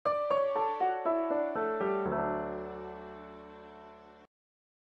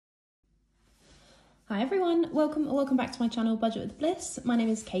Hi everyone, welcome back to my channel Budget with Bliss. My name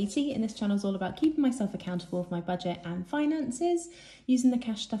is Katie and this channel is all about keeping myself accountable for my budget and finances, using the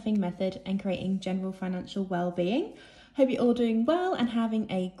cash stuffing method and creating general financial well-being. Hope you're all doing well and having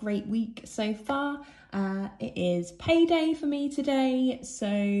a great week so far. It is payday for me today,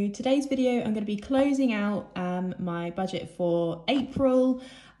 so today's video I'm going to be closing out my budget for April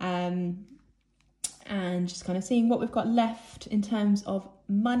and just kind of seeing what we've got left in terms of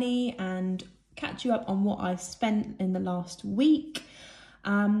money and catch you up on what I spent in the last week.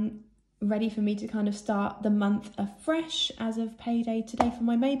 Ready for me to kind of start the month afresh as of payday today for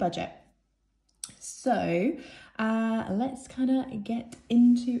my May budget. So let's kind of get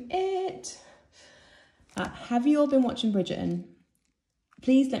into it. Have you all been watching Bridgerton?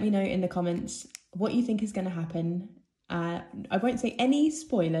 Please let me know in the comments what you think is going to happen. I won't say any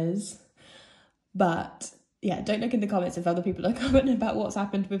spoilers, but yeah, don't look in the comments if other people are commenting about what's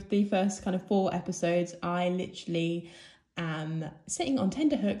happened with the first kind of 4 episodes. I literally am sitting on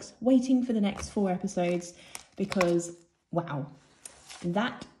tenterhooks waiting for the next 4 episodes because, wow,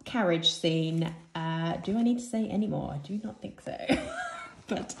 that carriage scene, do I need to say any more? I do not think so.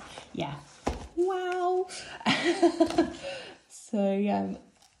 But yeah, wow. So yeah,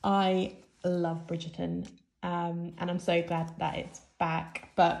 I love Bridgerton and I'm so glad that it's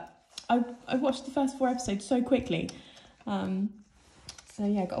back. But I watched the first 4 episodes so quickly. So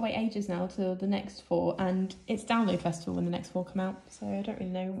yeah, got to wait ages now till the next 4, and it's Download Festival when the next 4 come out, so I don't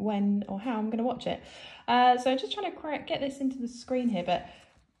really know when or how I'm going to watch it. So I'm just trying to get this into the screen here, but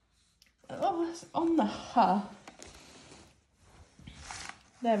oh, it's on the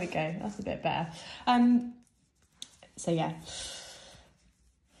there we go, that's a bit better. So yeah,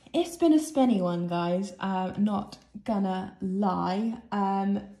 it's been a spenny one, guys, not gonna lie.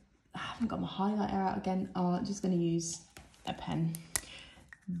 I haven't got my highlighter out again. I'm just going to use a pen.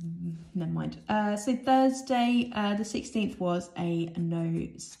 Never mind. So Thursday, the 16th was a no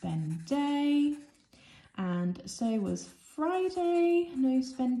spend day. And so was Friday, no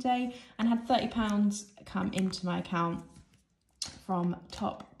spend day. And had £30 come into my account from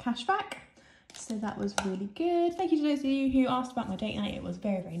Top Cashback. So that was really good. Thank you to those of you who asked about my date night. It was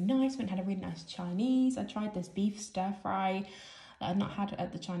very, very nice. Went and had a really nice Chinese. I tried this beef stir fry that I'd not had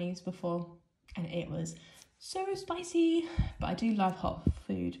at the Chinese before, and it was so spicy. But I do love hot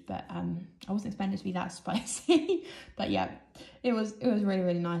food, but I wasn't expecting it to be that spicy. But yeah, it was really,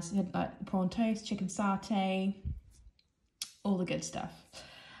 really nice. It had like prawn toast, chicken satay, all the good stuff.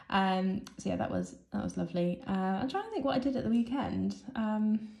 So yeah, that was lovely. I'm trying to think what I did at the weekend.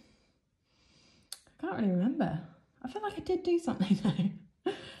 I can't really remember. I feel like I did do something though.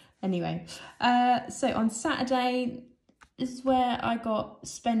 Anyway, so on Saturday, this is where I got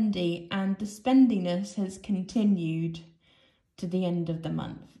spendy, and the spendiness has continued to the end of the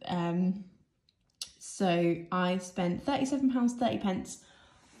month. So I spent £37.30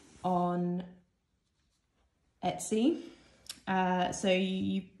 on Etsy. So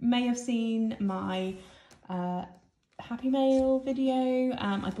you may have seen my Happy Mail video.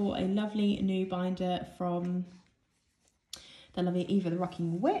 I bought a lovely new binder from the lovely Eva the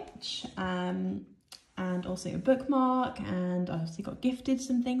Rocking Witch. And also a bookmark, and I obviously got gifted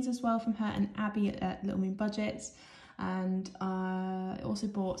some things as well from her and Abby at Little Moon Budgets, and I also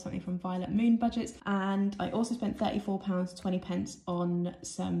bought something from Violet Moon Budgets, and I also spent £34.20 on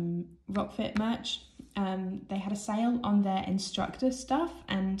some Rockfit merch. They had a sale on their instructor stuff,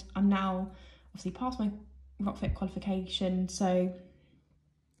 and I'm now obviously past my Rockfit qualification, so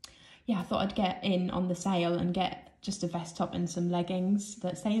yeah, I thought I'd get in on the sale and get just a vest top and some leggings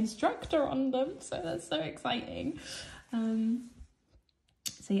that say instructor on them, so that's so exciting.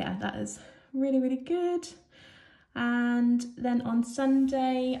 So yeah, that is really, really good. And then on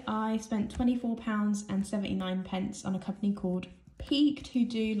Sunday I spent £24.79 on a company called Peaked, who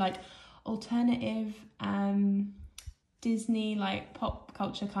do like alternative Disney like pop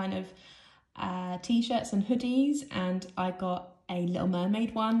culture kind of t-shirts and hoodies, and I got a Little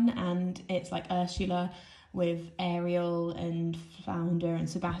Mermaid one, and it's like Ursula with Ariel and Flounder and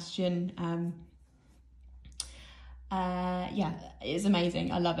Sebastian. Yeah, it's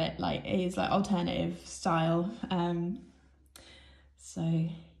amazing. I love it. Like, it is like alternative style. So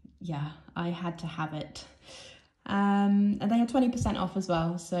yeah, I had to have it. And they had 20% off as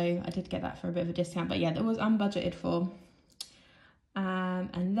well, so I did get that for a bit of a discount. But yeah, that was unbudgeted for.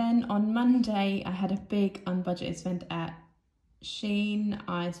 And then on Monday I had a big unbudgeted spend at Shein.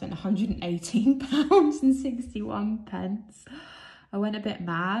 I spent £118.61. I went a bit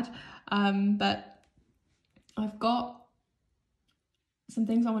mad, but I've got some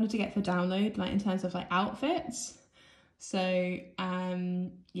things I wanted to get for download, like in terms of like outfits. So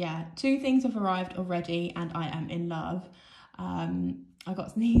yeah, 2 things have arrived already and I am in love. I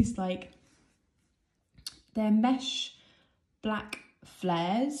got these, like, they're mesh black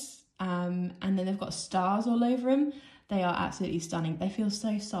flares, and then they've got stars all over them. They are absolutely stunning. They feel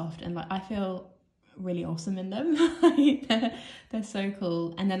so soft, and like I feel really awesome in them. they're so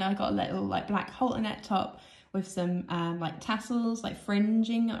cool. And then I got a little like black halter-neck top with some like tassels, like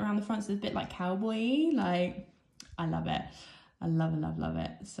fringing around the front, so it's a bit like cowboy-y. Like, I love it. I love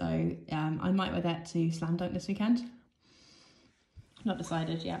it. So I might wear that to Slam Dunk this weekend. Not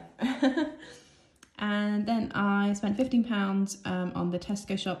decided yet. And then I spent £15 on the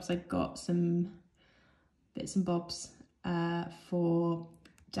Tesco shops. I got some bits and bobs for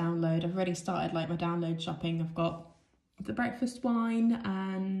download. I've already started like my download shopping. I've got the breakfast wine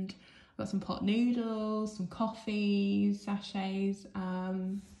and I've got some pot noodles, some coffees, sachets.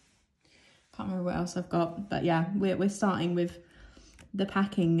 Can't remember what else I've got, but yeah, we're starting with the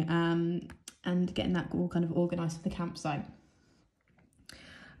packing and getting that all kind of organised for the campsite.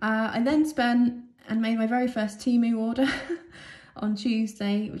 I then spent and made my very first Temu order on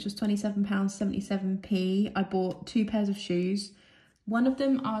Tuesday, which was £27.77. I bought 2 pairs of shoes. One of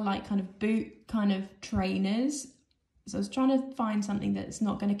them are like kind of boot kind of trainers. So I was trying to find something that's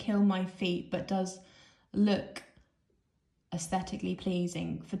not going to kill my feet, but does look aesthetically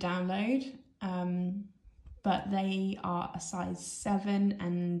pleasing for download. But they are a size 7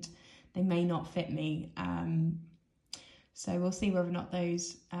 and they may not fit me. So we'll see whether or not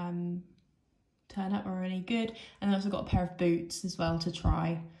those turn up or are any good. And I also got a pair of boots as well to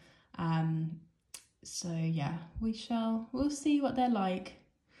try. So yeah, we'll see what they're like.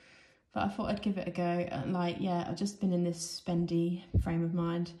 But I thought I'd give it a go. And like, yeah, I've just been in this spendy frame of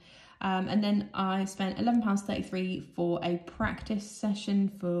mind. And then I spent £11.33 for a practice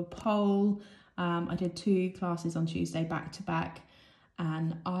session for pole. I did 2 classes on Tuesday back to back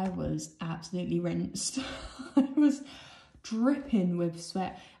and I was absolutely rinsed. I was dripping with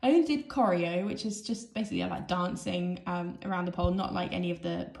sweat. I only did choreo, which is just basically like dancing around the pole, not like any of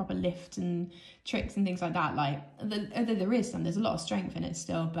the proper lifts and tricks and things like that. Like, although there is some, there's a lot of strength in it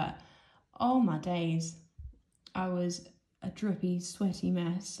still, but oh my days, I was a drippy, sweaty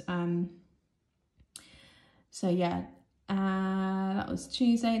mess. So yeah, that was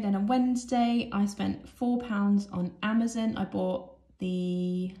Tuesday. Then on Wednesday, I spent £4 on Amazon. I bought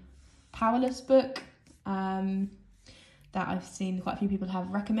the Powerless book that I've seen quite a few people have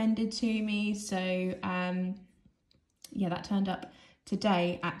recommended to me. So yeah, that turned up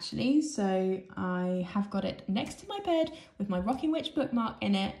today actually. So I have got it next to my bed with my Rocking Witch bookmark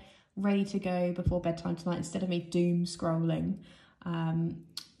in it, ready to go before bedtime tonight instead of me doom scrolling.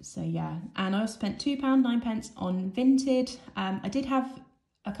 So yeah, and I also spent £2.09 on Vinted. I did have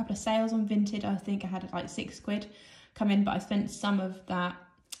a couple of sales on Vinted. I think I had like £6 come in, but I spent some of that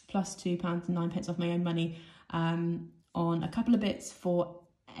plus £2.09 off my own money on a couple of bits for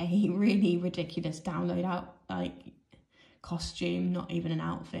a really ridiculous download out, like costume, not even an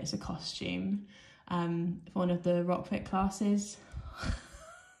outfit, it's a costume for one of the Rockfit classes.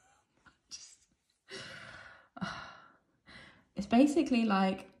 It's basically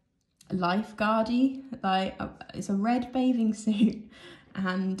like lifeguardy, like it's a red bathing suit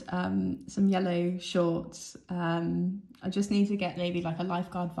and some yellow shorts. I just need to get maybe like a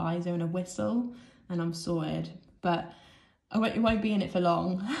lifeguard visor and a whistle and I'm sorted, but it won't be in it for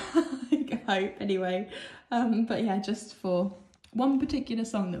long. I hope anyway. But yeah, just for one particular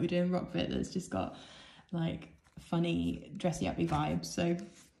song that we do in Rockfit that's just got like funny dressy uppy vibes. So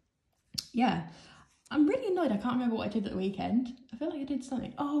yeah, I'm really annoyed I can't remember what I did at the weekend. I feel like I did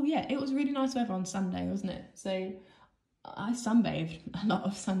something. Oh yeah, it was really nice weather on Sunday, wasn't it? So I sunbathed a lot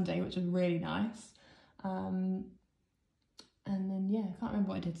of Sunday, which was really nice. And then yeah, I can't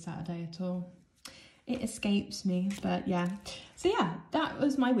remember what I did Saturday at all. It escapes me, but yeah. So yeah, that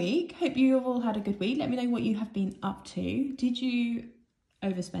was my week. Hope you have all had a good week. Let me know what you have been up to. Did you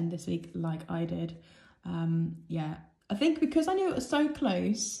overspend this week like I did? Yeah, I think because I knew it was so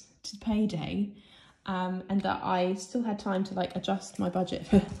close to payday, and that I still had time to like adjust my budget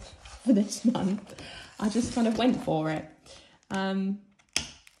for this month, I just kind of went for it. But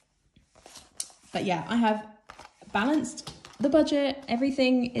yeah, I have balanced the budget.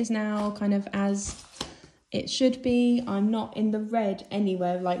 Everything is now kind of as it should be. I'm not in the red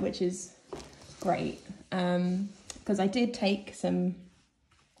anywhere, like, which is great, because I did take some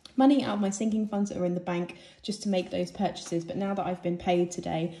money out of my sinking funds that are in the bank just to make those purchases, but now that I've been paid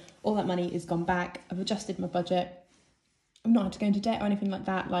today, all that money is gone back. I've adjusted my budget. I'm not had to go into debt or anything like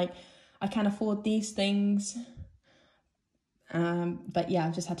that. Like, I can afford these things, but yeah,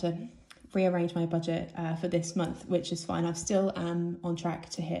 I've just had to rearrange my budget for this month, which is fine. I still am on track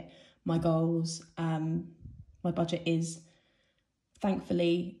to hit my goals. My budget is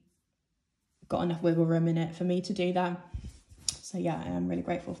thankfully got enough wiggle room in it for me to do that. So yeah, I am really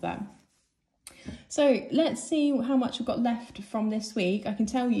grateful for that. So let's see how much we've got left from this week. I can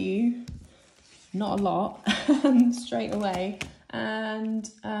tell you not a lot straight away. And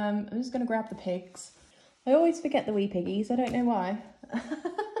I'm just going to grab the pigs. I always forget the wee piggies. I don't know why.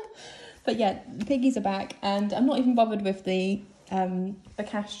 But yeah, the piggies are back, and I'm not even bothered with the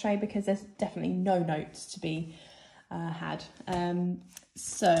cash tray because there's definitely no notes to be had.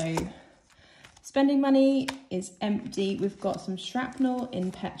 So spending money is empty. We've got some shrapnel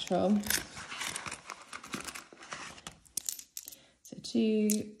in petrol. So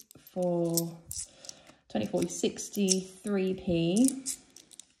 2, 4, 24, 63p.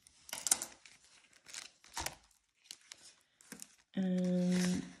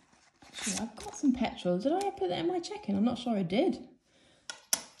 Actually, I've got some petrol. Did I put that in my check-in? I'm not sure I did.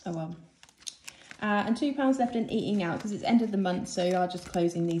 Oh well. And £2 left in eating out because it's end of the month, so you are just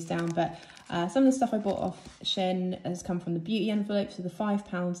closing these down. But some of the stuff I bought off Shen has come from the beauty envelope, so the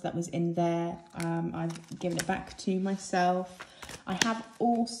 £5 that was in there, I've given it back to myself. I have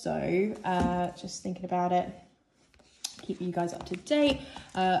also, just thinking about it, keep you guys up to date,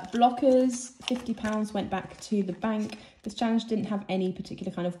 blockers, £50 went back to the bank. This challenge didn't have any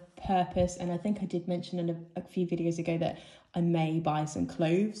particular kind of purpose, and I think I did mention in a few videos ago that I may buy some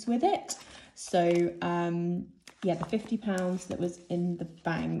clothes with it. So yeah, the £50 that was in the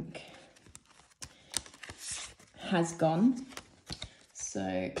bank has gone,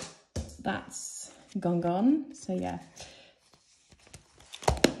 so that's gone. So yeah,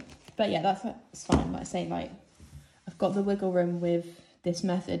 but yeah, that's fine. Like I say, like I've got the wiggle room with this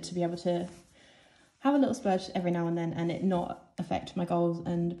method to be able to have a little splurge every now and then and it not affect my goals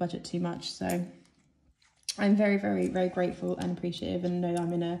and budget too much. So I'm very, very, very grateful and appreciative, and know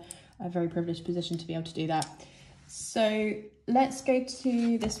I'm in a very privileged position to be able to do that. So let's go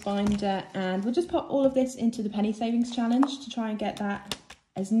to this binder, and we'll just put all of this into the penny savings challenge to try and get that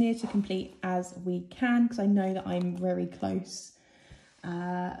as near to complete as we can, because I know that I'm very close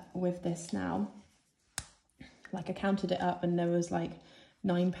with this now. Like I counted it up and there was like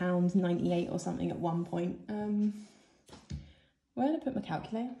 £9.98 or something at one point. Where did I put my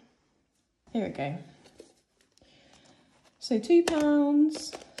calculator? Here we go. So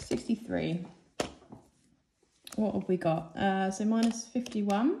 £2.63. What have we got? So minus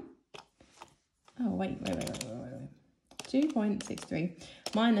 51. Oh, wait. 2.63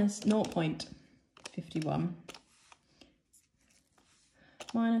 minus 0.51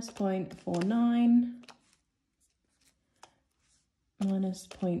 minus 0.49 minus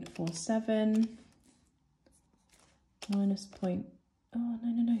 0.47 minus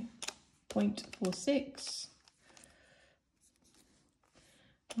 0.46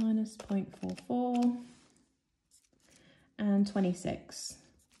 minus 0.44 and 26.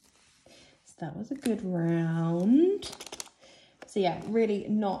 So that was a good round. So yeah, really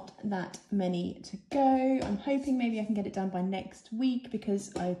not that many to go. I'm hoping maybe I can get it done by next week,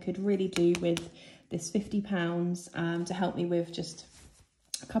 because I could really do with this £50 to help me with just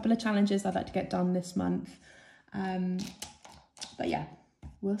a couple of challenges I'd like to get done this month. But yeah,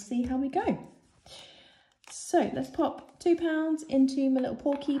 we'll see how we go. So let's pop £2 into my little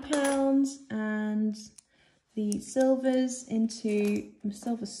porky pounds, and the silvers into my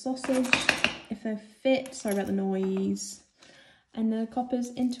silver sausage, if they fit. Sorry about the noise. And the coppers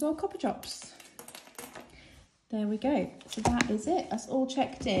into our copper drops. There we go. So that is it. That's all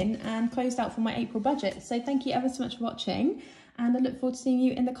checked in and closed out for my April budget. So thank you ever so much for watching, and I look forward to seeing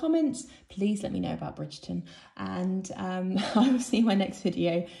you in the comments. Please let me know about Bridgerton, and I will see you in my next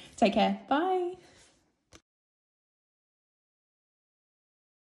video. Take care. Bye.